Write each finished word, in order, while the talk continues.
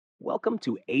Welcome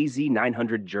to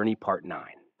AZ-900 Journey Part 9.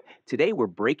 Today we're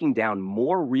breaking down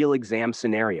more real exam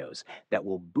scenarios that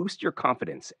will boost your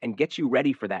confidence and get you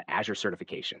ready for that Azure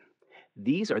certification.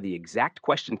 These are the exact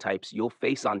question types you'll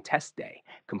face on test day,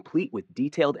 complete with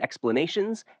detailed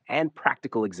explanations and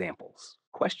practical examples.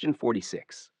 Question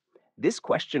 46. This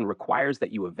question requires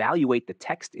that you evaluate the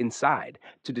text inside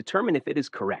to determine if it is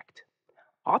correct.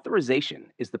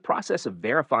 Authorization is the process of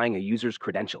verifying a user's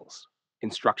credentials.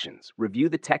 Instructions: review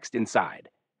the text inside.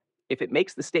 If it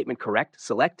makes the statement correct,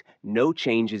 select No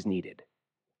change is needed.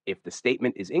 If the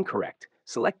statement is incorrect,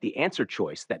 select the answer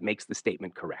choice that makes the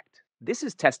statement correct. This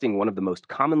is testing one of the most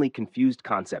commonly confused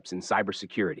concepts in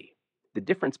cybersecurity: the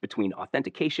difference between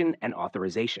authentication and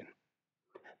authorization.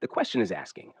 The question is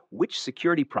asking, which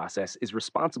security process is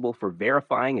responsible for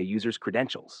verifying a user's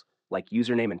credentials, like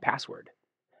username and password?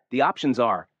 The options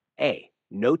are A,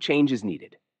 no change is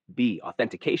needed; B,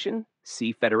 authentication;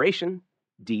 C, federation;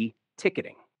 D,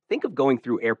 ticketing. Think of going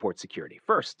through airport security.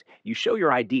 First, you show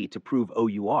your ID to prove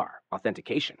OUR,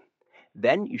 authentication.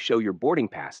 Then you show your boarding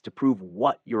pass to prove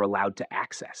what you're allowed to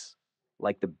access,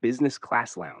 like the business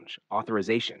class lounge,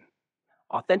 authorization.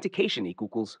 Authentication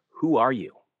equals who are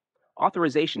you?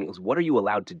 Authorization is what are you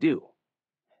allowed to do?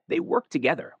 They work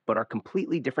together but are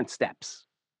completely different steps.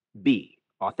 B,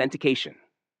 authentication.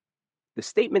 The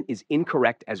statement is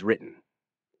incorrect as written.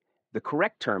 The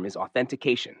correct term is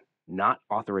authentication, not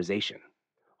authorization.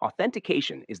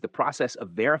 Authentication is the process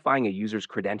of verifying a user's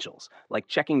credentials, like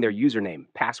checking their username,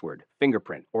 password,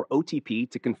 fingerprint, or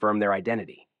OTP to confirm their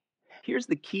identity. Here's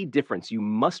the key difference you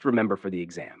must remember for the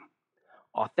exam.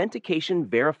 Authentication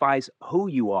verifies who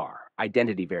you are,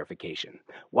 identity verification,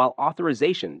 while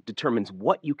authorization determines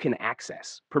what you can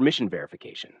access, permission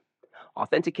verification.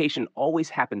 Authentication always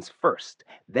happens first,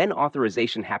 then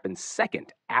authorization happens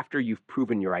second after you've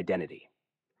proven your identity.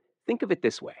 Think of it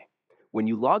this way: when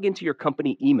you log into your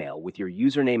company email with your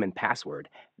username and password,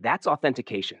 that's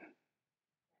authentication.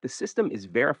 The system is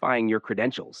verifying your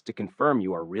credentials to confirm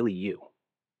you are really you.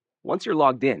 Once you're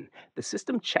logged in, the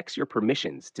system checks your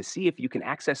permissions to see if you can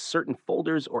access certain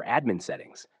folders or admin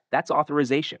settings. That's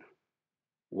authorization.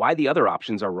 Why the other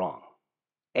options are wrong.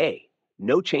 A,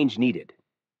 no change needed.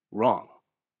 Wrong.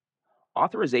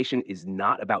 Authorization is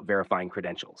not about verifying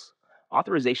credentials.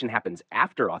 Authorization happens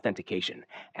after authentication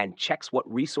and checks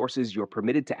what resources you're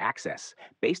permitted to access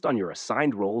based on your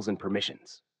assigned roles and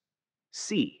permissions.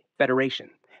 C, federation.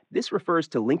 This refers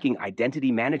to linking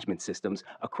identity management systems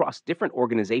across different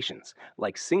organizations,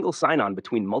 like single sign-on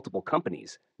between multiple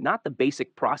companies, not the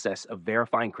basic process of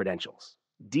verifying credentials.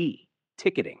 D,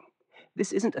 ticketing.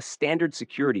 This isn't a standard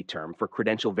security term for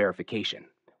credential verification.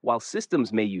 While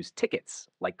systems may use tickets,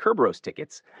 like Kerberos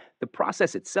tickets, the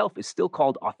process itself is still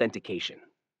called authentication.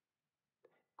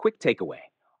 Quick takeaway: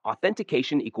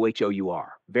 authentication equals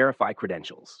HOUR, verify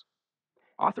credentials.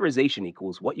 Authorization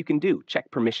equals what you can do, check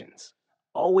permissions.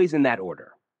 Always in that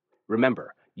order.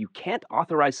 Remember, you can't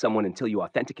authorize someone until you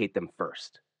authenticate them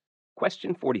first.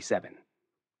 Question 47.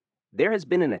 There has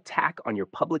been an attack on your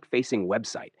public-facing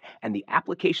website, and the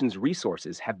application's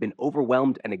resources have been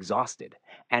overwhelmed and exhausted,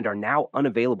 and are now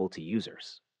unavailable to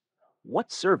users.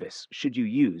 What service should you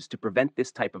use to prevent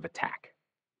this type of attack?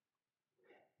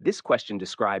 This question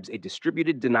describes a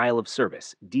distributed denial of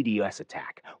service, DDoS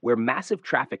attack, where massive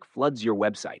traffic floods your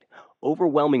website,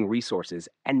 overwhelming resources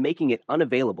and making it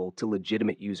unavailable to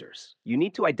legitimate users. You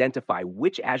need to identify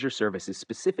which Azure service is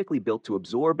specifically built to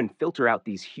absorb and filter out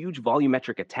these huge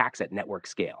volumetric attacks at network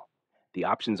scale. The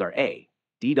options are A,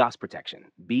 DDoS protection;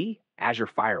 B, Azure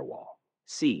Firewall;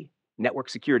 C, Network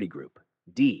Security Group;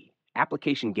 D,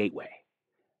 Application Gateway.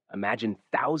 Imagine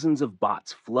thousands of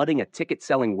bots flooding a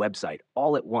ticket-selling website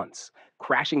all at once,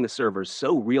 crashing the servers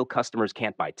so real customers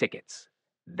can't buy tickets.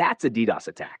 That's a DDoS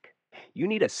attack. You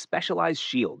need a specialized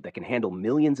shield that can handle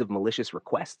millions of malicious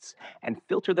requests and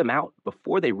filter them out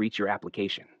before they reach your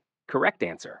application. Correct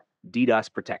answer: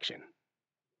 DDoS protection.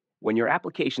 When your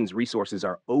application's resources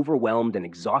are overwhelmed and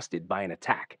exhausted by an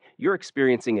attack, you're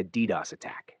experiencing a DDoS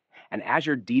attack. And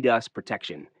Azure DDoS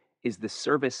protection is the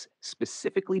service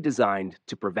specifically designed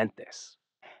to prevent this.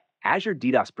 Azure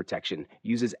DDoS protection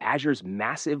uses Azure's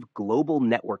massive global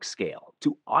network scale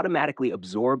to automatically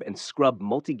absorb and scrub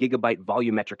multi-gigabyte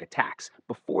volumetric attacks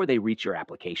before they reach your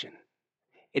application.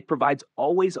 It provides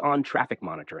always-on traffic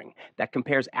monitoring that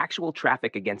compares actual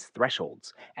traffic against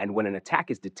thresholds, and when an attack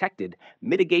is detected,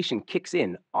 mitigation kicks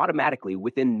in automatically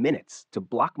within minutes to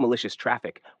block malicious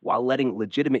traffic while letting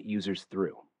legitimate users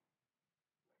through.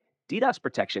 DDoS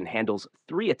protection handles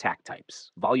 3 attack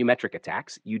types: volumetric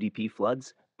attacks, UDP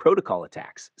floods; protocol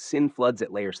attacks, SYN floods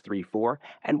at layers 3-4,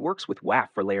 and works with WAF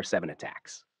for layer 7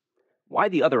 attacks. Why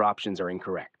the other options are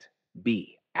incorrect.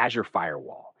 B. Azure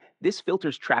Firewall. This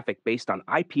filters traffic based on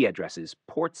IP addresses,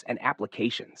 ports, and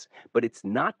applications, but it's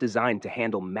not designed to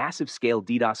handle massive scale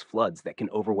DDoS floods that can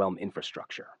overwhelm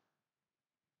infrastructure.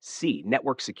 C.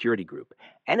 Network Security Group.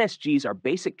 NSGs are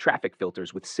basic traffic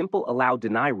filters with simple allow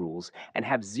deny rules and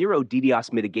have zero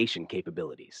DDoS mitigation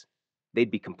capabilities.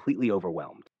 They'd be completely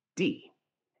overwhelmed. D.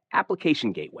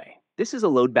 Application Gateway. This is a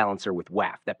load balancer with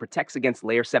WAF that protects against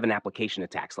layer 7 application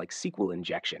attacks like SQL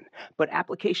injection, but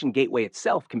Application Gateway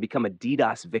itself can become a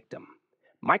DDoS victim.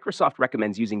 Microsoft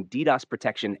recommends using DDoS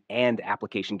protection and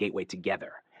Application Gateway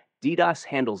together. DDoS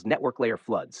handles network layer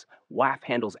floods, WAF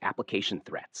handles application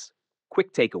threats.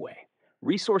 Quick takeaway.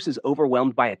 Resources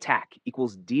overwhelmed by attack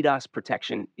equals DDoS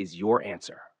protection is your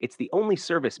answer. It's the only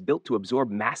service built to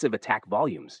absorb massive attack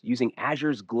volumes using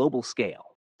Azure's global scale.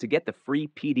 To get the free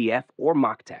PDF or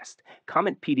mock test,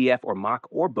 comment PDF or mock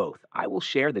or both. I will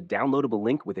share the downloadable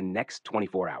link within the next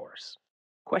 24 hours.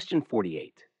 Question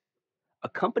 48. A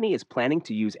company is planning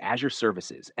to use Azure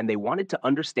services and they wanted to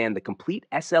understand the complete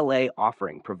SLA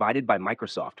offering provided by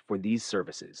Microsoft for these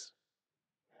services.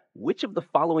 Which of the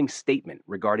following statement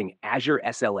regarding Azure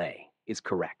SLA is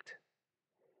correct?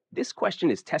 This question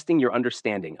is testing your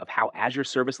understanding of how Azure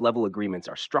service level agreements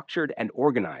are structured and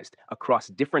organized across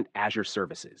different Azure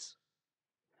services.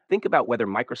 Think about whether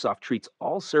Microsoft treats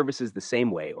all services the same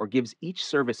way or gives each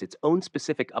service its own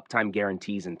specific uptime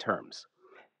guarantees and terms.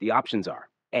 The options are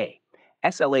A.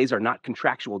 SLAs are not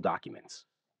contractual documents.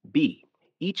 B.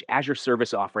 Each Azure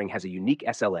service offering has a unique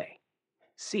SLA.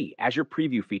 C. Azure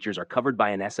Preview features are covered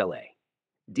by an SLA.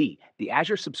 D. The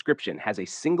Azure subscription has a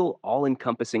single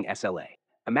all-encompassing SLA.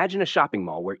 Imagine a shopping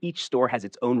mall where each store has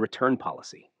its own return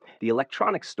policy. The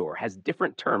electronics store has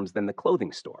different terms than the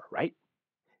clothing store, right?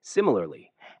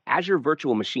 Similarly, Azure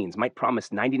Virtual Machines might promise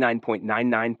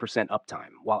 99.99%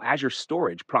 uptime, while Azure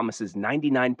Storage promises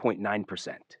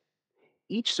 99.9%.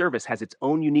 Each service has its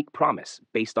own unique promise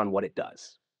based on what it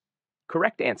does.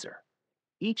 Correct answer.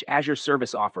 Each Azure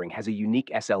service offering has a unique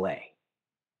SLA.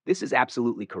 This is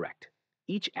absolutely correct.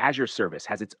 Each Azure service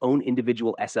has its own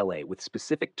individual SLA with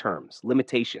specific terms,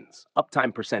 limitations,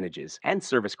 uptime percentages, and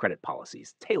service credit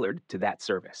policies tailored to that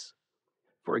service.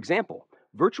 For example,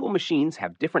 virtual machines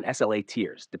have different SLA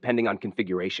tiers depending on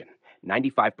configuration.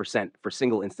 95% for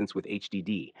single instance with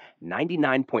HDD,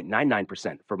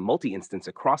 99.99% for multi-instance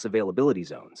across availability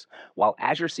zones, while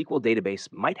Azure SQL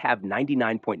Database might have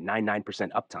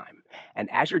 99.99% uptime, and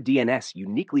Azure DNS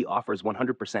uniquely offers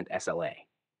 100% SLA.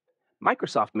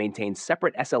 Microsoft maintains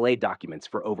separate SLA documents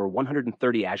for over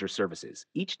 130 Azure services,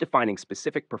 each defining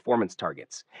specific performance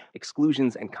targets,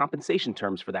 exclusions, and compensation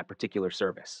terms for that particular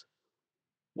service.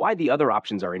 Why the other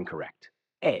options are incorrect.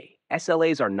 A.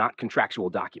 SLAs are not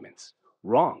contractual documents.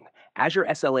 Wrong. Azure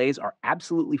SLAs are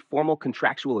absolutely formal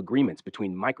contractual agreements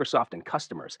between Microsoft and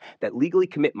customers that legally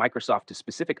commit Microsoft to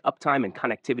specific uptime and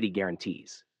connectivity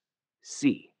guarantees.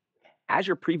 C.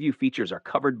 Azure Preview features are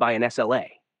covered by an SLA.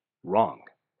 Wrong.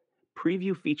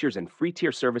 Preview features and free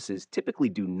tier services typically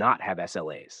do not have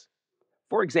SLAs.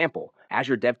 For example,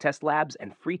 Azure DevTest Labs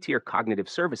and free tier cognitive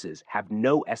services have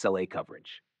no SLA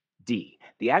coverage. D.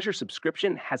 The Azure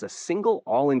subscription has a single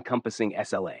all-encompassing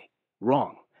SLA.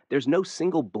 Wrong. There's no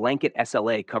single blanket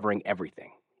SLA covering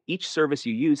everything. Each service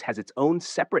you use has its own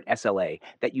separate SLA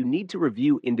that you need to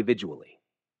review individually.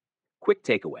 Quick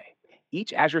takeaway.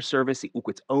 Each Azure service equals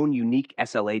its own unique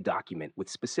SLA document with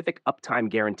specific uptime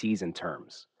guarantees and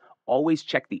terms. Always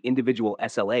check the individual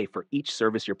SLA for each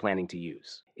service you're planning to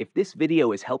use. If this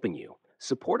video is helping you,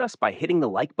 support us by hitting the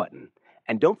like button,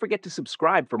 and don't forget to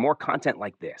subscribe for more content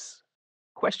like this.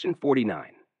 Question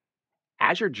 49.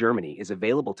 Azure Germany is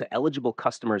available to eligible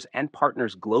customers and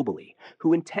partners globally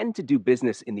who intend to do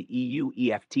business in the EU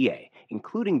EFTA,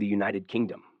 including the United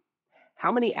Kingdom.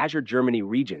 How many Azure Germany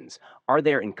regions are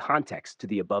there in context to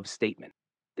the above statement?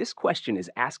 This question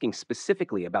is asking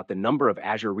specifically about the number of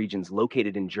Azure regions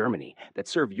located in Germany that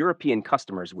serve European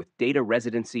customers with data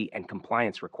residency and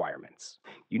compliance requirements.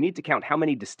 You need to count how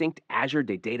many distinct Azure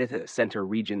data center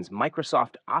regions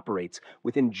Microsoft operates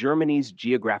within Germany's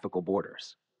geographical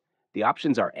borders. The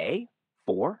options are A,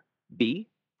 4, B,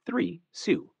 3,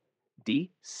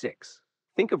 D, 6.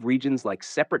 Think of regions like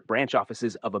separate branch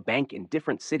offices of a bank in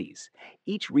different cities.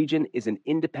 Each region is an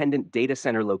independent data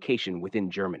center location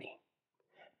within Germany.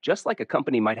 Just like a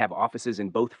company might have offices in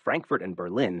both Frankfurt and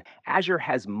Berlin, Azure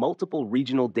has multiple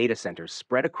regional data centers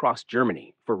spread across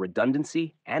Germany for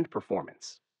redundancy and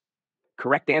performance.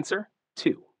 Correct answer,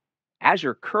 2.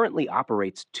 Azure currently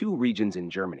operates 2 regions in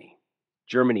Germany: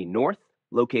 Germany North,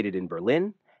 located in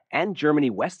Berlin, and Germany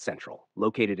West Central,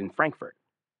 located in Frankfurt.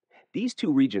 These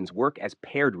two regions work as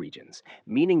paired regions,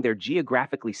 meaning they're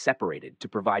geographically separated to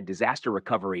provide disaster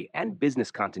recovery and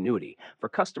business continuity for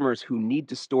customers who need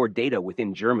to store data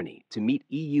within Germany to meet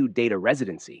EU data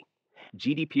residency,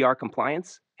 GDPR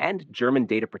compliance, and German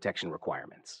data protection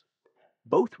requirements.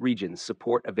 Both regions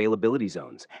support availability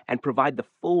zones and provide the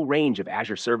full range of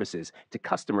Azure services to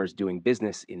customers doing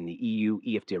business in the EU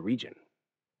EFTA region.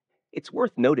 It's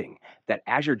worth noting that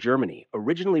Azure Germany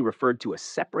originally referred to a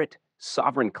separate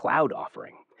sovereign cloud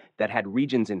offering that had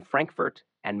regions in Frankfurt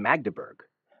and Magdeburg,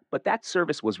 but that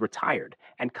service was retired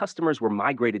and customers were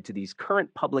migrated to these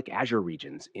current public Azure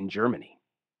regions in Germany.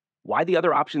 Why the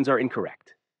other options are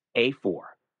incorrect? A4,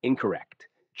 incorrect.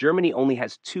 Germany only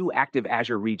has 2 active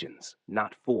Azure regions,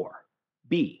 not 4.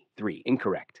 B3,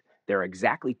 incorrect. There are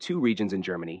exactly 2 regions in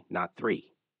Germany, not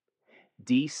 3.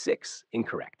 D6,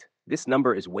 incorrect. This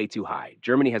number is way too high.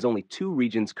 Germany has only 2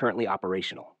 regions currently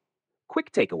operational.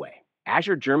 Quick takeaway: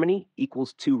 Azure Germany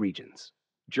equals 2 regions.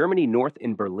 Germany North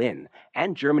in Berlin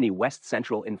and Germany West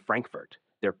Central in Frankfurt.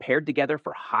 They're paired together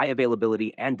for high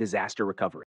availability and disaster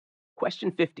recovery.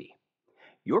 Question 50.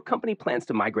 Your company plans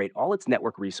to migrate all its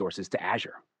network resources to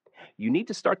Azure. You need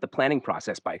to start the planning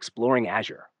process by exploring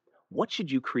Azure. What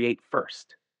should you create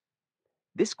first?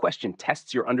 This question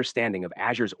tests your understanding of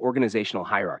Azure's organizational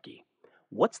hierarchy.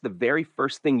 What's the very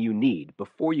first thing you need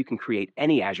before you can create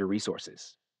any Azure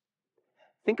resources?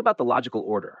 Think about the logical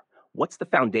order. What's the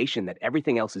foundation that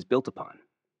everything else is built upon?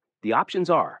 The options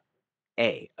are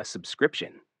A, a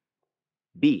subscription,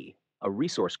 B, a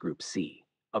resource group, C,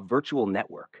 a virtual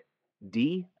network,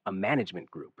 D, a management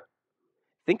group.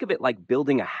 Think of it like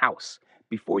building a house.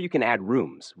 Before you can add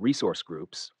rooms, resource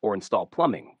groups, or install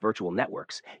plumbing, virtual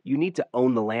networks, you need to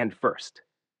own the land first.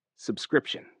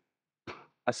 Subscription.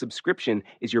 A subscription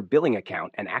is your billing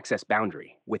account and access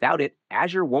boundary. Without it,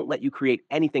 Azure won't let you create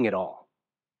anything at all.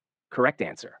 Correct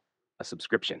answer, a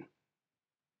subscription.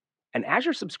 An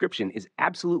Azure subscription is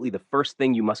absolutely the first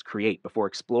thing you must create before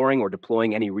exploring or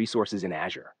deploying any resources in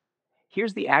Azure.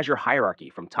 Here's the Azure hierarchy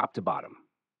from top to bottom.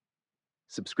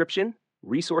 Subscription,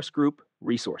 resource group,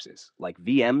 resources, like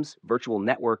VMs, virtual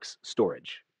networks,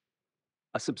 storage.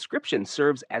 A subscription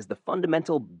serves as the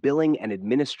fundamental billing and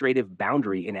administrative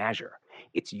boundary in Azure.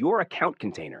 It's your account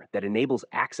container that enables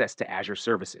access to Azure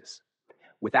services.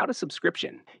 Without a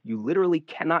subscription, you literally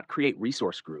cannot create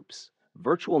resource groups,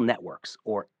 virtual networks,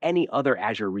 or any other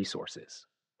Azure resources.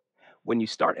 When you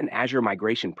start an Azure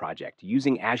migration project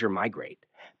using Azure Migrate,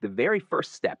 the very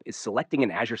first step is selecting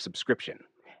an Azure subscription,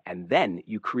 and then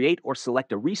you create or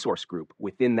select a resource group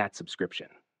within that subscription.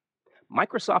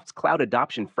 Microsoft's Cloud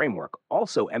Adoption Framework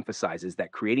also emphasizes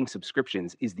that creating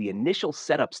subscriptions is the initial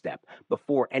setup step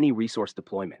before any resource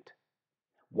deployment.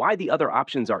 Why the other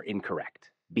options are incorrect?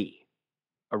 B,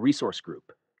 a resource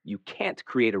group. You can't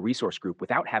create a resource group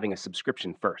without having a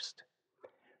subscription first.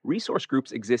 Resource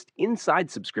groups exist inside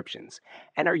subscriptions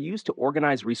and are used to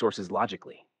organize resources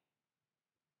logically.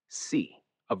 C,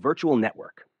 a virtual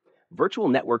network. Virtual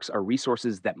networks are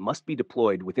resources that must be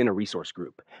deployed within a resource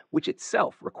group, which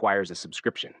itself requires a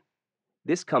subscription.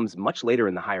 This comes much later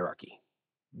in the hierarchy.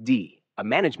 D, a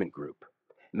management group.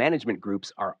 Management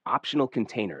groups are optional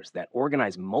containers that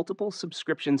organize multiple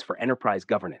subscriptions for enterprise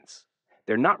governance.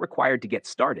 They're not required to get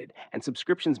started, and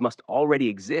subscriptions must already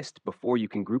exist before you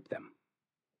can group them.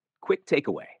 Quick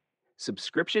takeaway: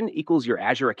 subscription equals your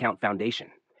Azure account foundation.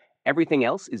 Everything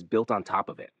else is built on top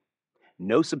of it.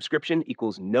 No subscription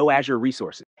equals no Azure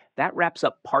resources. That wraps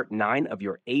up part 9 of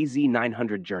your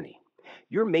AZ-900 journey.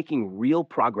 You're making real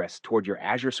progress toward your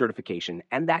Azure certification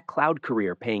and that cloud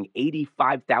career paying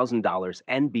 $85,000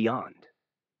 and beyond.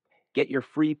 Get your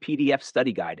free PDF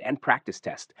study guide and practice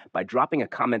test by dropping a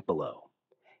comment below.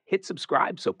 Hit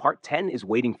subscribe so part 10 is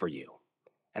waiting for you.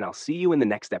 And I'll see you in the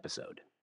next episode.